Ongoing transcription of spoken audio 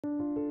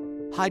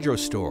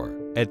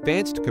HydroStor,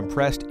 Advanced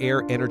Compressed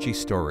Air Energy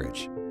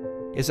Storage,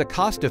 is a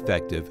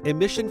cost-effective,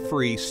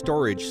 emission-free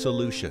storage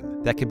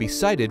solution that can be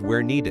sited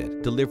where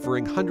needed,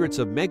 delivering hundreds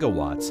of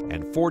megawatts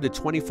and 4 to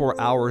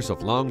 24 hours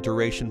of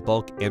long-duration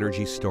bulk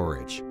energy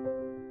storage.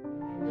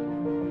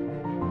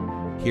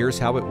 Here's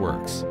how it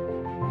works.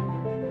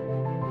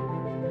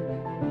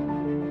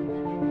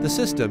 The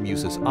system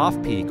uses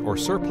off-peak or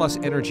surplus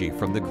energy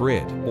from the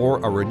grid or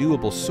a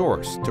renewable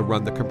source to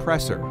run the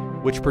compressor,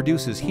 which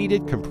produces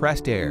heated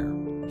compressed air.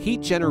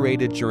 Heat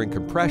generated during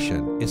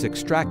compression is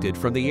extracted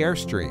from the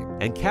airstream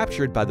and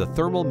captured by the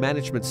thermal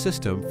management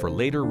system for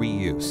later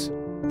reuse.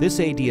 This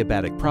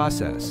adiabatic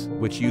process,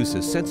 which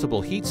uses sensible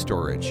heat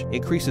storage,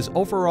 increases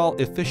overall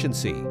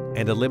efficiency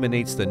and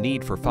eliminates the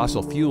need for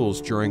fossil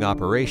fuels during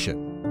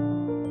operation.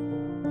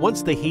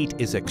 Once the heat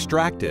is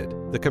extracted,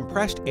 the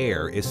compressed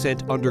air is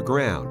sent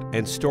underground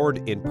and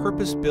stored in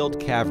purpose-built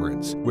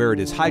caverns where it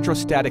is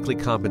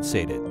hydrostatically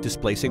compensated,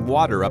 displacing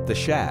water up the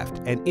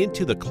shaft and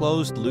into the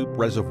closed-loop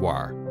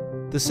reservoir.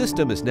 The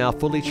system is now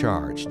fully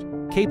charged,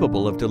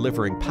 capable of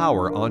delivering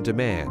power on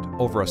demand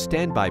over a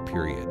standby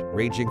period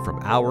ranging from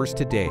hours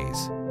to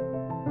days.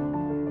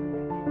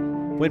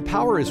 When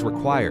power is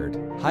required,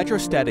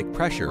 hydrostatic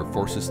pressure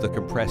forces the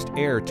compressed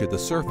air to the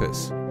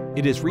surface.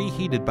 It is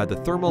reheated by the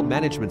thermal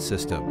management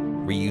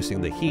system,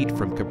 reusing the heat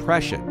from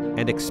compression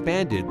and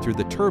expanded through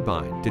the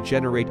turbine to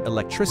generate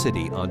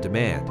electricity on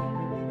demand.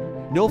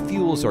 No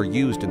fuels are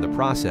used in the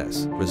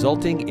process,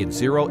 resulting in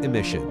zero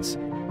emissions.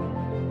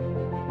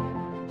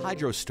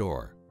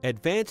 HydroStor,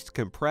 Advanced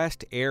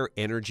Compressed Air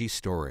Energy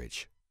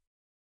Storage.